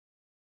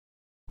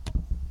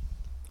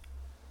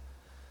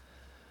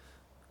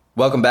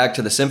Welcome back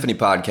to the Symphony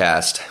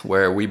Podcast,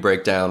 where we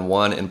break down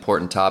one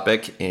important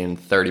topic in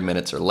 30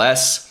 minutes or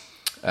less.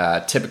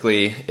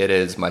 Typically, it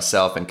is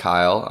myself and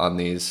Kyle on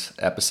these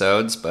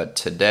episodes, but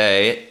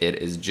today it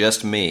is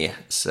just me.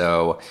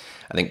 So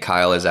I think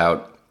Kyle is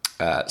out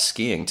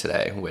skiing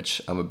today,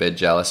 which I'm a bit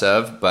jealous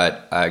of,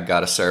 but I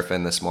got a surf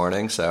in this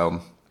morning,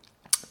 so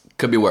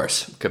could be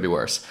worse.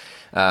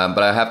 But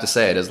I have to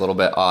say, it is a little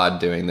bit odd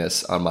doing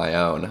this on my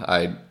own.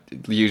 I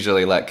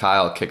usually let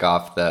Kyle kick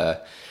off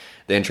the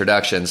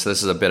introduction, so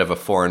this is a bit of a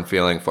foreign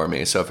feeling for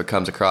me. So if it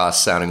comes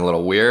across sounding a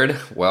little weird,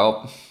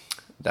 well,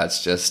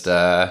 that's just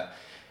how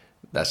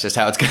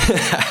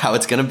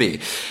it's gonna be.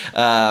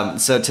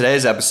 So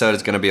today's episode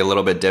is gonna be a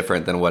little bit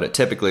different than what it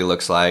typically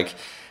looks like.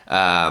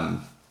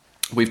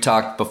 We've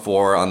talked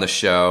before on the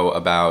show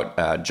about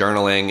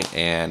journaling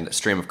and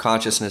stream of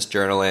consciousness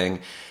journaling,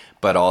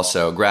 but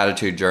also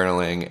gratitude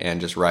journaling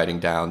and just writing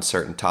down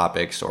certain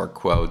topics or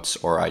quotes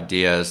or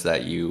ideas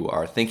that you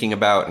are thinking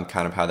about and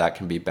kind of how that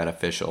can be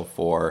beneficial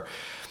for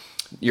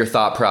your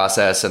thought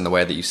process and the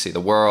way that you see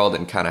the world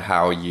and kind of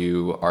how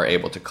you are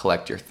able to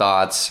collect your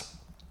thoughts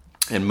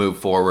and move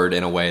forward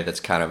in a way that's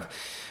kind of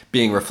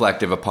being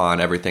reflective upon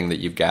everything that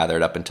you've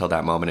gathered up until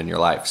that moment in your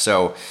life.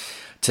 So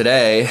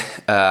today,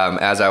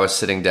 as I was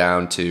sitting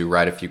down to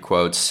write a few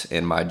quotes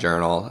in my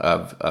journal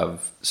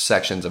of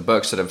sections of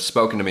books that have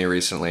spoken to me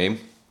recently,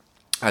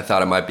 I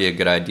thought it might be a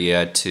good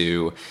idea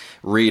to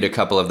read a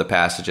couple of the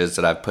passages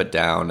that I've put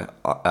down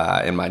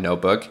in my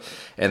notebook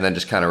and then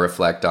just kind of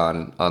reflect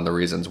on the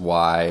reasons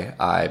why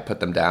I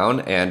put them down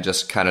and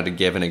just kind of to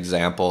give an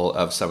example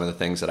of some of the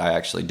things that I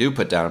actually do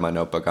put down in my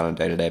notebook on a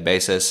day-to-day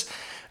basis.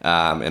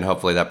 And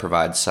hopefully that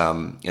provides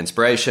some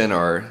inspiration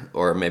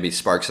or maybe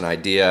sparks an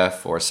idea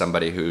for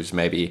somebody who's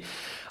maybe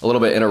a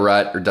little bit in a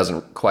rut or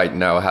doesn't quite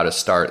know how to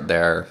start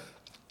their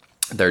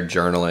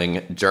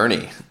journaling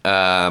journey.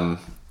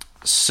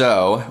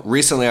 So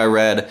recently I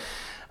read,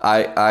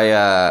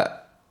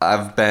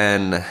 I've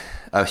been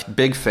a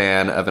big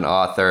fan of an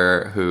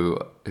author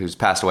who's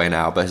passed away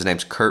now, but his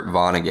name's Kurt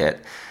Vonnegut.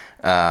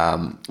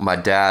 My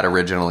dad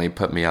originally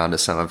put me onto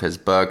some of his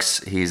books.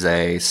 He's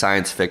a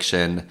science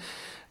fiction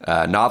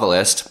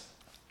novelist,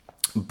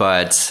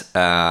 but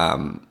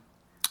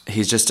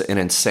he's just an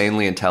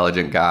insanely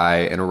intelligent guy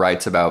and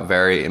writes about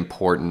very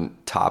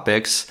important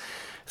topics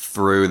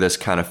through this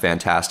kind of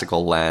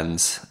fantastical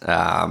lens.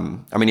 I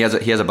mean, he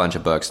has a bunch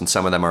of books, and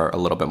some of them are a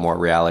little bit more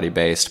reality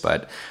based,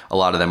 but a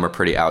lot of them are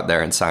pretty out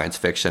there in science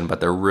fiction.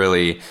 But they're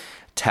really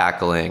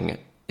tackling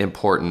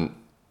important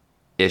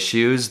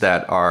issues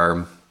that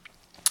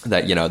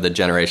the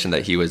generation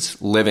that he was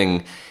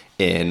living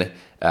in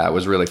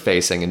was really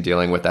facing and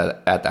dealing with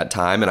that at that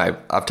time. And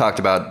I've talked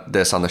about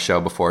this on the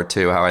show before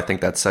too, how I think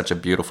that's such a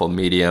beautiful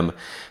medium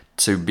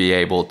to be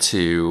able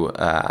to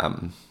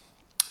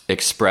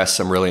express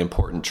some really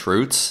important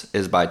truths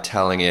is by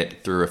telling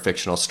it through a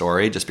fictional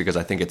story, just because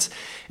I think it's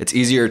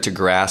easier to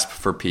grasp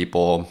for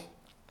people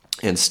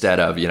instead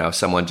of,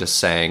 someone just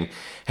saying,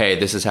 hey,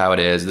 this is how it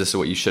is, this is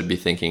what you should be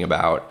thinking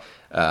about.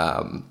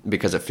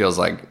 Because it feels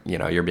like,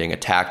 you're being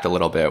attacked a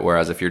little bit.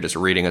 Whereas if you're just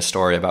reading a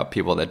story about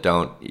people that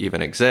don't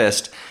even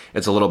exist,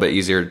 it's a little bit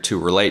easier to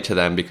relate to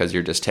them because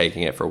you're just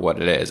taking it for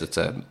what it is. It's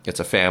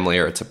a family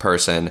or it's a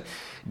person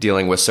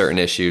dealing with certain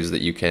issues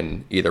that you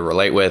can either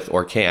relate with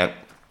or can't.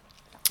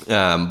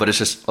 But it's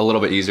just a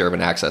little bit easier of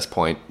an access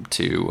point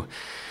to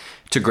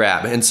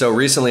grab. And so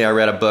recently I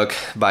read a book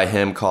by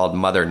him called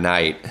Mother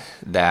Night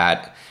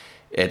that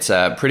it's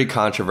a pretty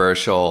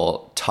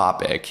controversial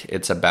topic.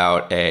 It's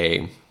about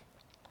a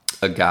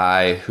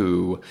guy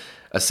who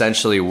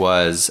essentially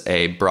was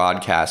a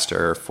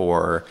broadcaster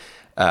for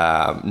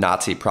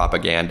Nazi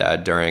propaganda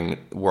during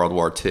World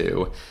War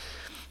II,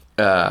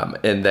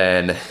 and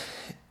then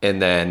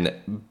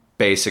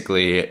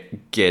basically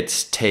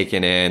gets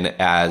taken in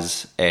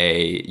as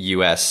a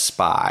U.S.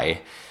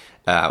 spy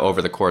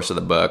over the course of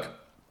the book,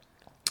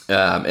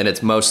 and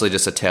it's mostly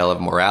just a tale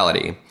of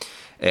morality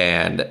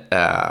and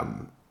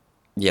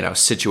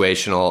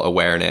situational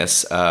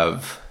awareness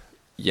of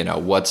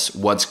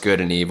what's good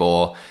and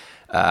evil.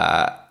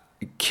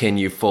 Can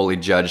you fully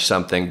judge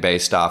something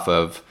based off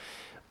of,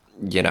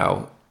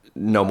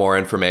 no more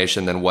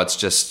information than what's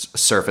just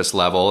surface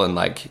level and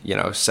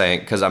saying,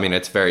 because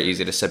it's very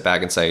easy to sit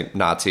back and say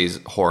Nazis,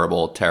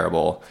 horrible,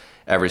 terrible,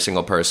 every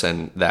single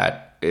person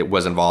that it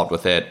was involved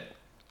with it,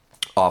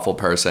 awful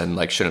person,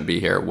 shouldn't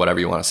be here, whatever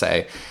you want to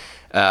say.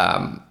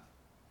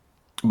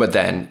 But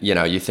then,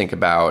 you think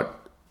about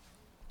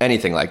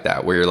anything like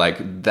that, where you're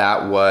like,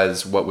 that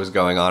was what was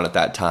going on at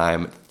that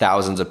time.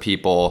 Thousands of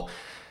people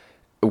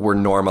were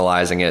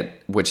normalizing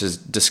it, which is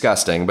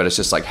disgusting, but it's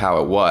just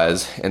how it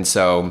was. And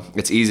so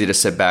it's easy to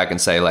sit back and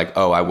say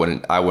oh, I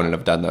wouldn't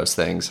have done those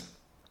things.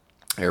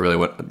 I really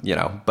would,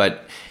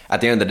 but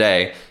at the end of the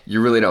day, you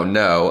really don't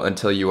know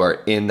until you are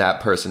in that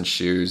person's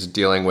shoes,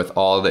 dealing with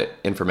all the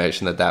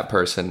information that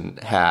person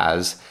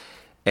has.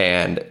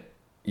 And,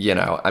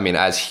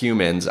 as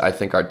humans, I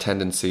think our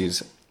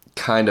tendencies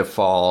kind of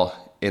fall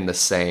in the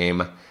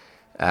same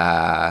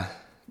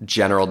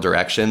general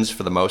directions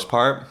for the most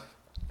part.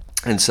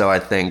 And so I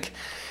think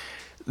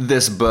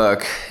this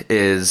book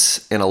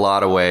is in a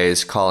lot of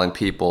ways calling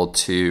people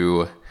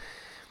to,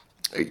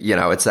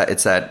 it's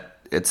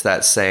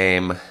that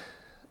same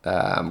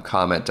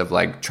comment of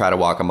like, try to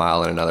walk a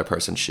mile in another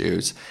person's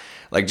shoes.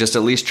 Like, just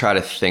at least try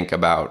to think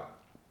about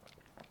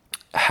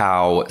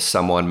how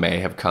someone may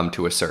have come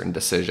to a certain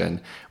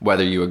decision,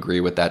 whether you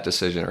agree with that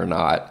decision or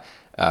not,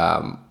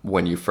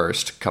 when you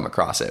first come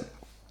across it.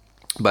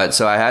 But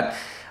so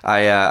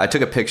I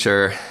took a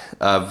picture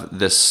of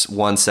this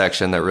one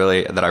section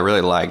that I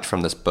really liked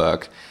from this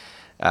book.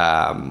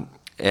 And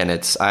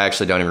I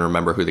actually don't even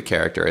remember who the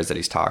character is that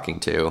he's talking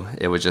to.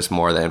 It was just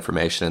more the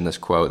information in this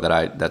quote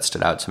that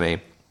stood out to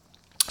me.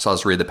 So I'll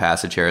just read the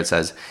passage here. It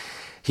says,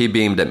 "He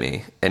beamed at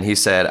me and he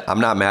said, 'I'm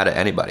not mad at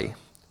anybody.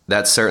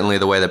 That's certainly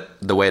the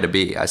way to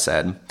be,' I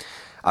said.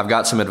 'I've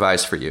got some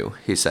advice for you,'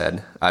 he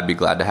said. 'I'd be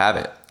glad to have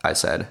it,' I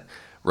said.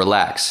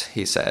 'Relax,'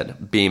 he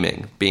said,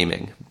 beaming,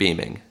 beaming,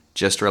 beaming.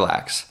 'Just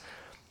relax.'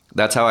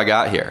 'That's how I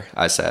got here,'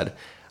 I said.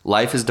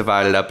 'Life is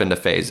divided up into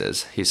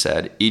phases,' he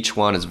said. 'Each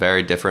one is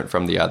very different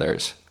from the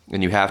others,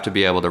 and you have to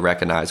be able to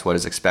recognize what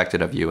is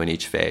expected of you in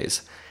each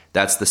phase.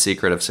 That's the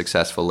secret of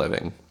successful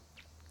living.'"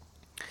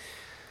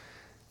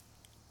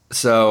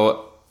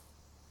 So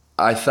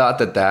I thought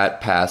that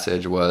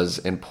passage was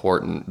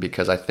important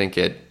because I think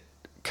it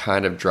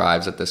kind of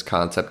drives at this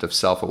concept of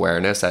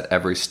self-awareness at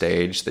every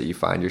stage that you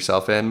find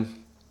yourself in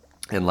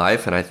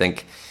life. And I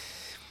think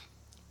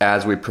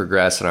as we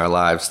progress in our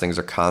lives, things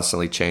are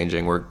constantly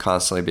changing. We're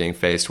constantly being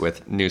faced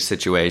with new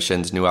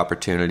situations, new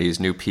opportunities,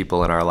 new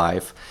people in our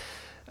life.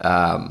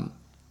 And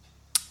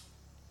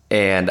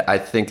I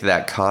think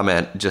that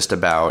comment just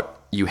about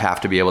you have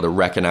to be able to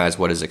recognize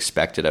what is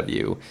expected of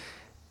you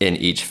in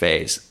each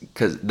phase,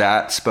 because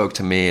that spoke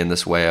to me in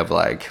this way of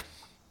like,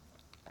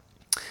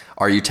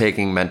 are you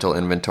taking mental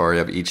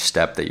inventory of each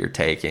step that you're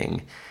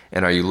taking?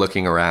 And are you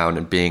looking around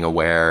and being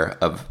aware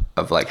of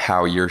like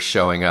how you're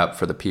showing up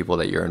for the people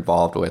that you're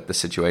involved with, the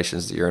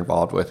situations that you're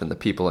involved with, and the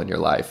people in your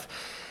life,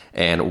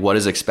 and what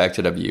is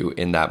expected of you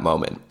in that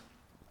moment?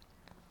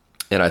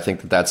 And I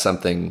think that's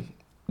something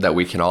that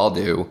we can all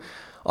do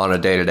on a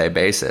day-to-day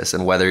basis.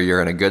 And whether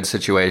you're in a good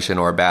situation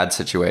or a bad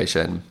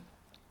situation,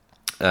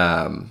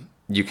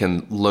 you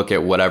can look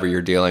at whatever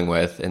you're dealing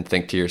with and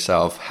think to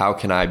yourself, how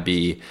can I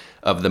be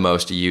of the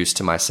most use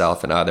to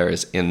myself and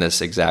others in this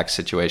exact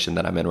situation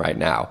that I'm in right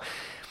now?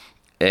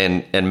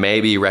 And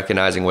maybe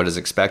recognizing what is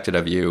expected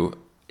of you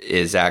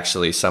is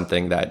actually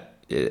something that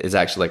is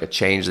actually like a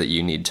change that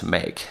you need to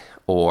make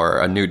or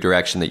a new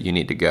direction that you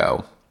need to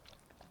go.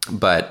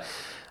 But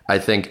I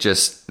think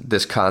just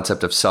this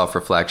concept of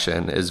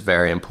self-reflection is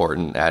very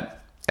important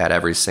at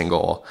every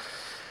single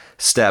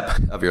step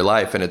of your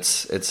life, and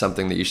it's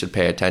something that you should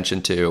pay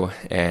attention to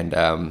and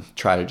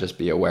try to just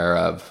be aware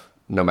of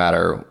no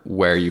matter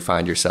where you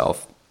find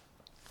yourself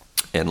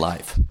in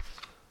life.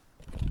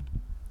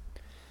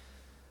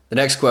 The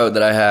next quote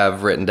that I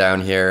have written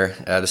down here,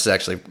 this is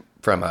actually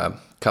from a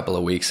couple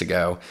of weeks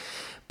ago,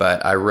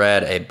 but I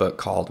read a book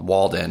called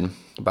Walden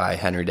by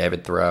Henry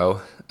David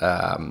Thoreau.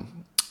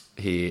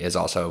 He is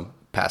also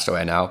passed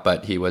away now,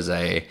 but he was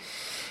a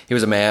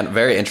man,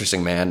 very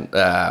interesting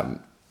man,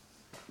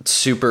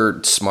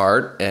 super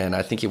smart, and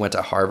I think he went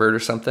to Harvard or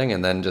something,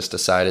 and then just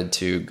decided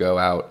to go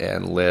out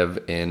and live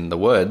in the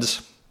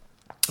woods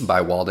by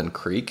Walden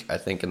Creek, I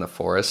think in the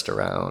forest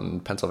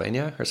around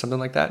Pennsylvania or something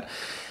like that.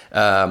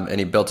 And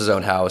he built his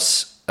own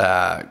house,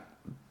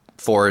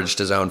 foraged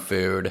his own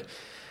food,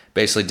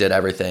 basically did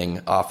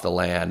everything off the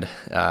land,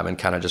 and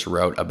kind of just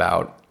wrote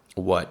about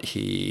what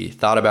he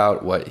thought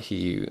about, what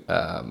he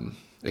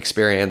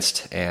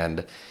experienced,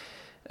 and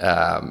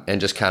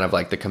just kind of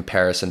like the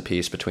comparison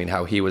piece between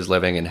how he was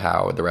living and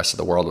how the rest of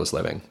the world was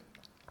living.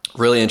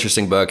 Really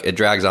interesting book. It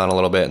drags on a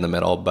little bit in the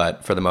middle,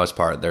 but for the most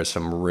part, there's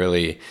some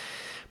really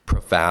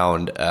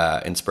profound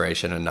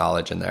inspiration and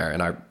knowledge in there.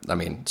 And I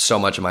mean, so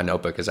much of my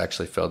notebook is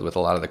actually filled with a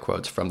lot of the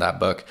quotes from that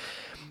book.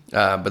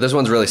 But this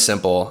one's really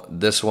simple.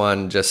 This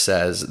one just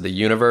says, "The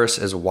universe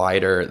is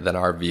wider than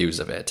our views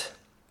of it."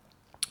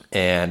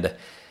 And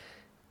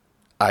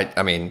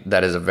I mean,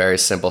 that is a very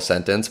simple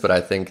sentence, but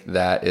I think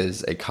that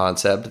is a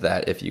concept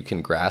that if you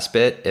can grasp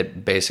it,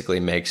 it basically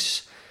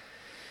makes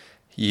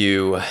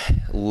you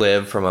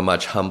live from a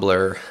much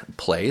humbler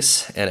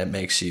place, and it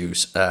makes you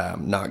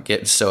not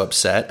get so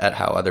upset at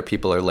how other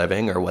people are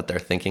living or what they're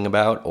thinking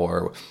about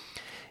or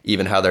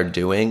even how they're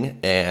doing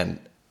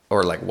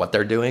or like what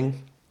they're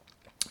doing.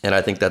 And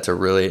I think that's a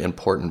really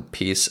important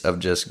piece of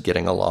just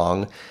getting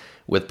along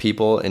with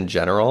people in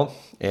general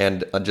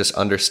and just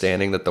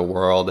understanding that the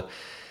world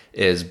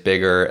is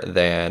bigger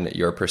than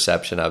your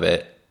perception of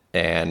it,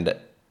 and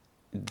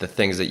the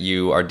things that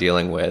you are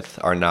dealing with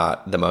are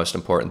not the most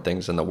important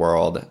things in the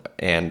world,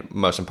 and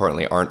most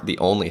importantly aren't the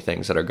only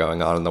things that are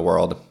going on in the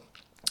world.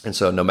 And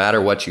so no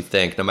matter what you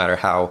think, no matter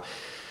how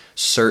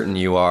certain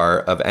you are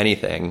of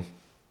anything,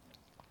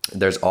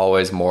 there's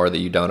always more that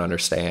you don't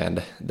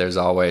understand. There's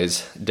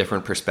always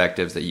different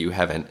perspectives that you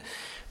haven't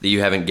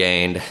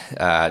gained,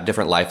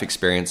 different life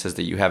experiences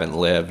that you haven't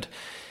lived.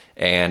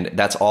 And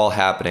that's all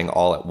happening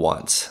all at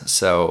once.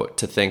 So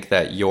to think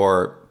that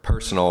your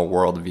personal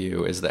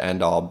worldview is the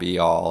end all be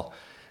all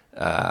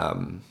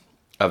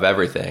of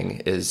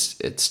everything it's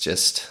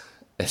just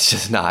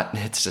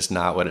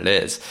not what it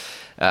is.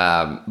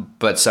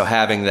 But so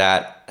having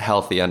that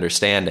healthy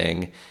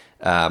understanding,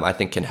 I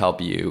think can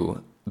help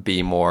you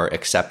be more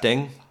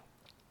accepting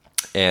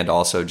and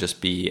also just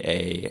be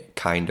a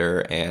kinder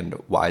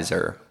and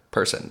wiser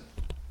person.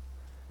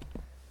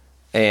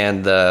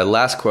 And the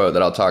last quote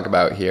that I'll talk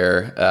about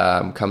here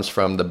comes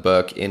from the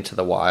book Into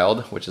the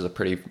Wild, which is a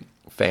pretty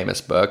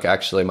famous book.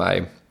 Actually,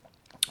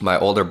 my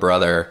older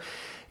brother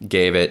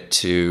gave it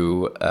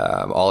to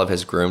all of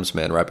his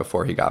groomsmen right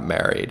before he got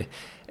married.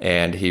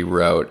 And he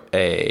wrote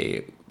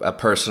a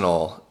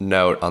personal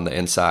note on the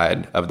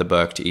inside of the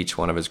book to each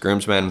one of his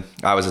groomsmen.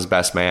 I was his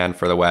best man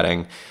for the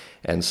wedding.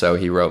 And so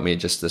he wrote me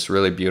just this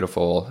really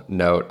beautiful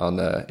note on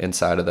the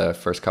inside of the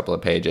first couple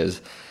of pages.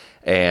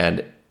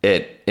 And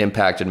it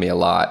impacted me a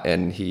lot.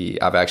 And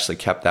I've actually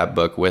kept that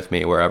book with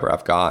me wherever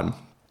I've gone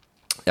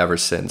ever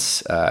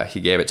since he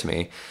gave it to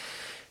me.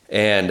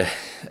 And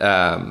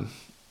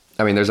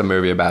I mean, there's a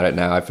movie about it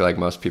now. I feel like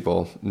most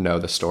people know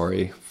the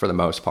story for the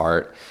most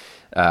part.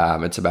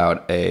 It's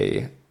about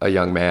a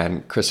young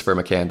man, Christopher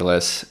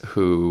McCandless,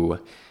 who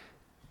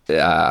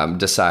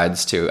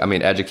decides to,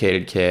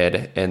 educated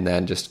kid, and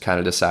then just kind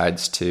of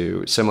decides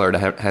to, similar to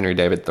Henry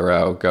David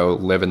Thoreau, go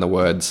live in the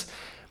woods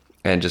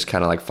and just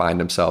kind of like find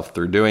himself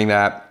through doing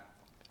that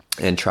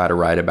and try to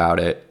write about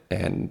it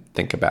and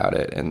think about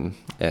it and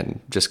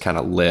just kind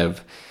of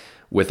live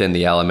within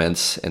the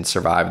elements and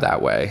survive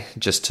that way,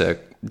 just to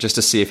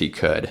see if he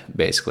could,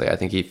 basically. I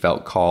think he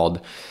felt called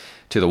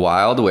to the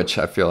wild, which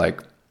I feel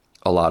like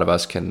a lot of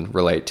us can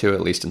relate to,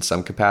 at least in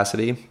some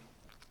capacity.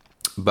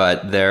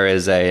 But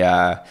there's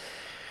a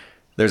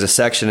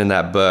section in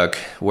that book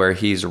where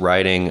he's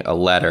writing a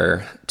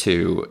letter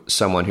to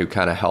someone who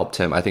kind of helped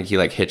him. I think he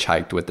like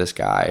hitchhiked with this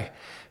guy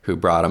who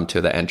brought him to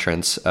the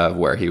entrance of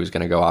where he was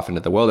going to go off into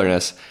the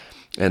wilderness.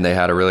 And they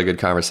had a really good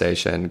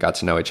conversation, got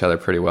to know each other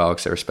pretty well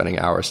because they were spending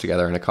hours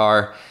together in a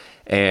car.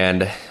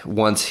 And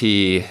once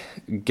he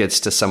gets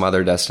to some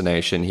other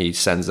destination, he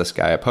sends this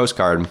guy a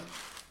postcard.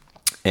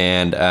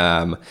 And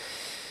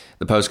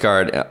the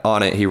postcard,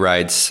 on it, he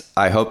writes,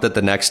 "I hope that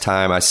the next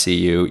time I see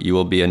you, you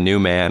will be a new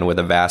man with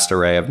a vast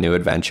array of new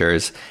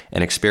adventures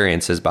and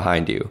experiences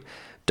behind you.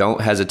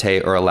 Don't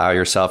hesitate or allow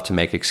yourself to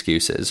make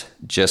excuses.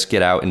 Just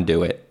get out and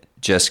do it.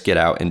 Just get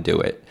out and do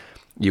it.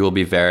 You will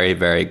be very,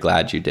 very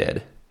glad you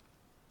did."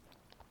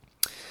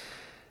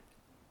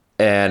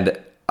 And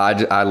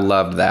I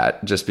loved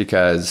that just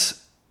because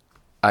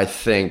I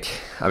think,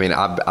 I've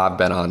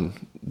been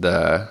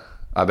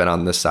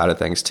on this side of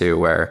things too,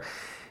 where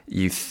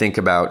you think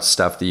about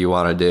stuff that you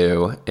want to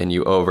do and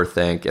you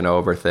overthink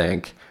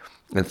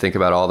and think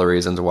about all the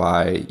reasons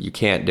why you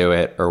can't do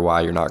it or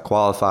why you're not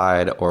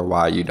qualified or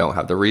why you don't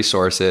have the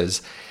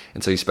resources.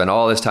 And so you spend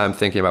all this time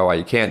thinking about why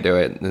you can't do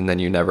it, and then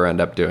you never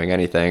end up doing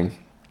anything.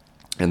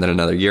 And then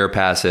another year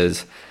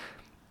passes,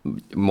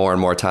 more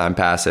and more time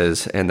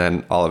passes, and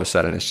then all of a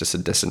sudden it's just a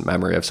distant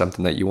memory of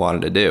something that you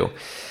wanted to do.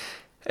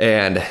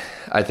 And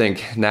I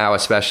think now,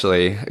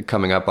 especially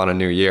coming up on a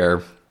new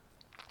year,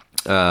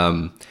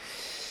 a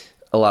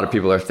lot of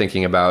people are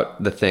thinking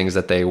about the things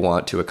that they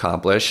want to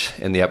accomplish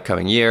in the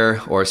upcoming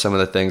year, or some of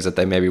the things that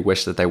they maybe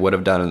wish that they would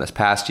have done in this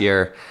past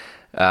year.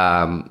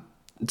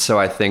 So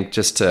I think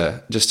just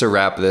to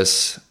wrap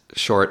this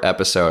short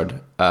episode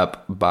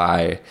up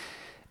by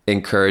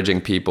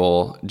encouraging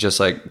people, just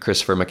like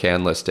Christopher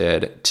McCandless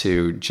did,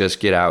 to just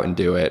get out and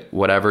do it.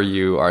 Whatever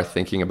you are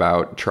thinking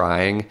about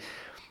trying,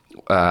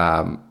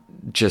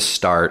 just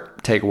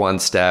start, take one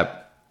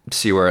step,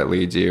 see where it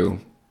leads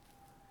you,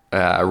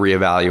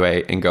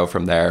 reevaluate and go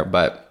from there.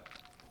 But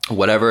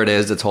whatever it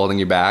is that's holding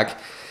you back,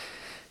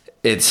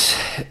 it's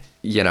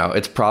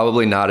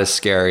probably not as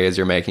scary as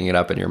you're making it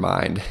up in your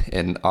mind.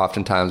 And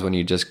oftentimes when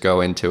you just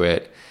go into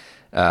it,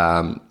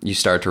 you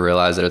start to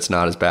realize that it's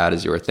not as bad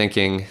as you were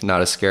thinking,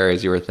 not as scary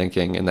as you were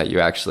thinking, and that you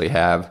actually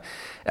have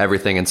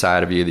everything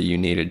inside of you that you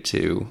needed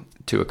to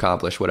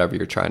accomplish whatever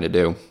you're trying to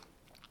do.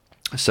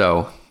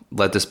 So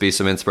let this be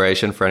some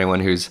inspiration for anyone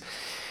who's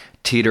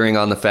teetering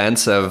on the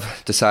fence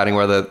of deciding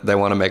whether they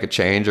want to make a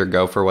change or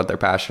go for what they're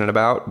passionate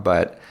about.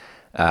 But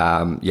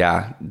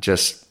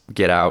just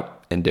get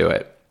out and do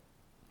it.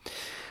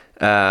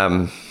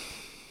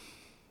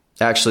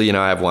 Actually,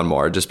 I have one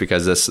more, just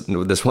because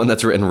this one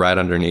that's written right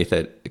underneath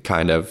it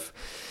kind of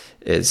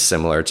is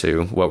similar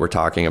to what we're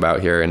talking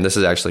about here. And this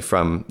is actually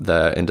from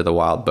the Into the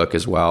Wild book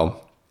as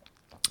well.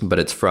 But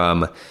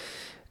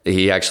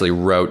he actually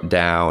wrote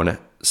down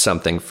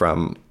something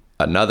from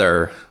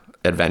another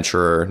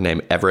adventurer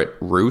named Everett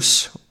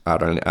Roos. I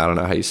don't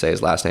know how you say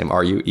his last name,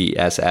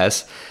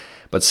 Ruess.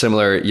 But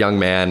similar young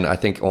man, I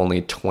think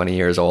only 20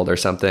 years old or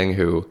something,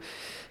 who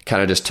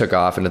kind of just took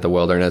off into the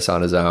wilderness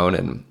on his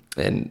own,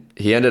 and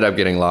he ended up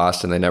getting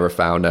lost and they never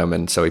found him.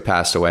 And so he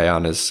passed away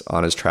on his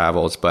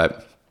travels,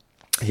 but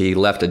he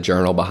left a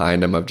journal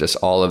behind him of just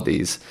all of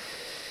these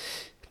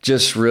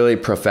just really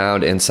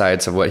profound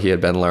insights of what he had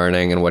been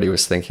learning and what he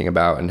was thinking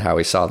about and how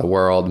he saw the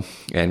world.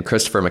 And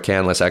Christopher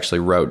McCandless actually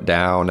wrote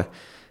down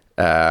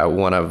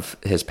one of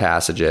his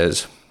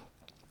passages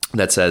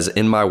that says,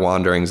 "In my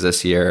wanderings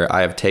this year,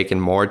 I have taken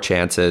more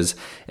chances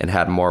and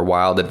had more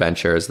wild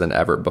adventures than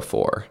ever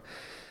before."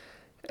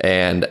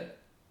 And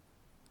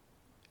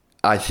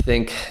I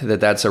think that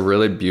that's a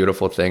really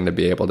beautiful thing to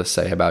be able to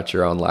say about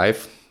your own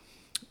life.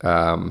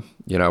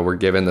 We're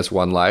given this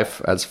one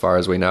life as far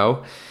as we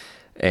know.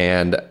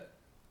 And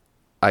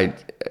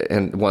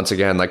once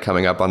again, like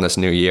coming up on this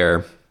new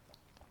year,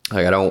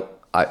 like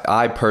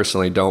I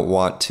personally don't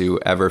want to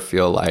ever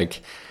feel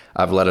like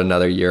I've let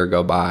another year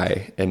go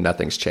by and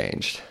nothing's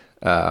changed.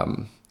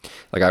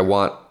 Like I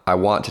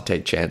want to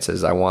take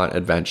chances. I want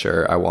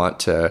adventure. I want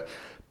to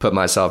put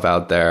myself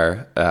out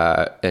there,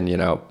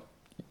 and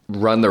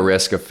run the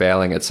risk of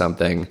failing at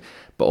something,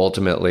 but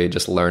ultimately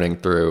just learning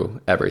through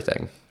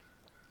everything.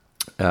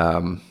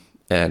 I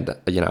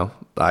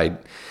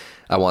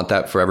want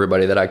that for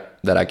everybody that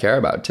I care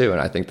about too. And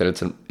I think that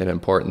it's an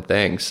important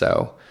thing.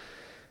 So,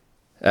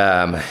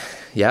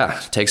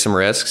 take some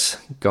risks,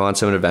 go on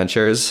some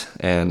adventures,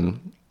 and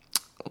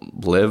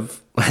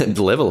live a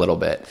little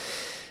bit.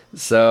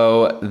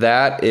 So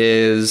that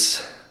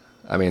is,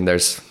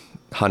 there's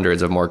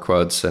hundreds of more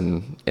quotes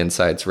and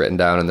insights written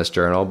down in this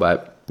journal,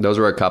 but those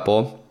were a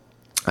couple.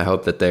 I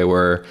hope that they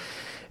were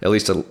at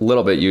least a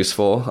little bit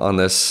useful on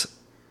this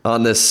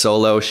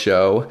solo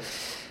show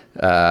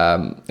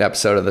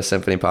episode of the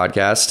Symphony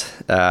Podcast.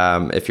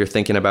 If you're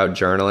thinking about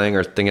journaling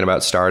or thinking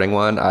about starting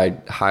one, I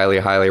highly,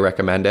 highly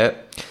recommend it.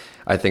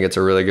 I think it's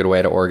a really good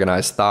way to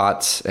organize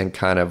thoughts and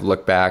kind of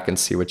look back and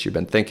see what you've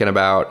been thinking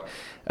about,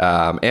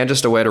 and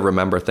just a way to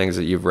remember things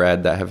that you've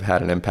read that have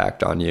had an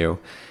impact on you.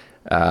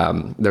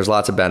 There's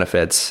lots of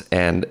benefits,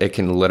 and it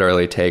can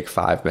literally take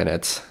 5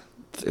 minutes,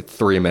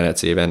 3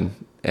 minutes even,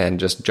 and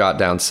just jot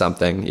down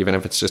something, even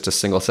if it's just a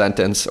single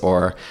sentence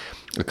or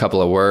a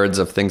couple of words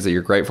of things that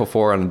you're grateful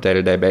for on a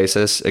day-to-day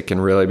basis. It can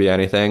really be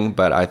anything,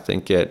 but I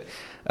think it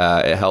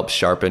helps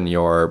sharpen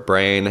your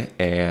brain,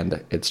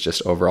 and it's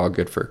just overall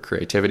good for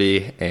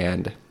creativity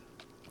and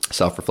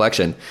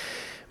self-reflection,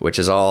 which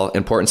is all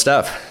important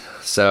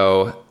stuff.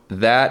 So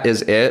that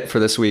is it for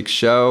this week's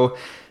show.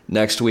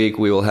 Next week,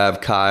 we will have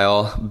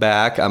Kyle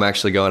back. I'm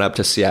actually going up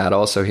to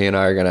Seattle, so he and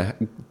I are going to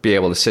be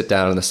able to sit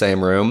down in the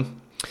same room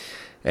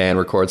and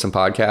record some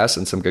podcasts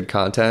and some good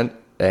content.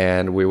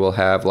 And we will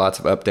have lots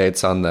of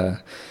updates on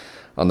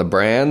the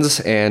brands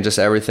and just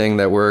everything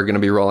that we're going to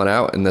be rolling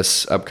out in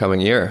this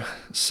upcoming year.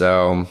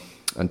 So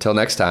until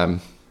next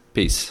time,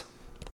 peace.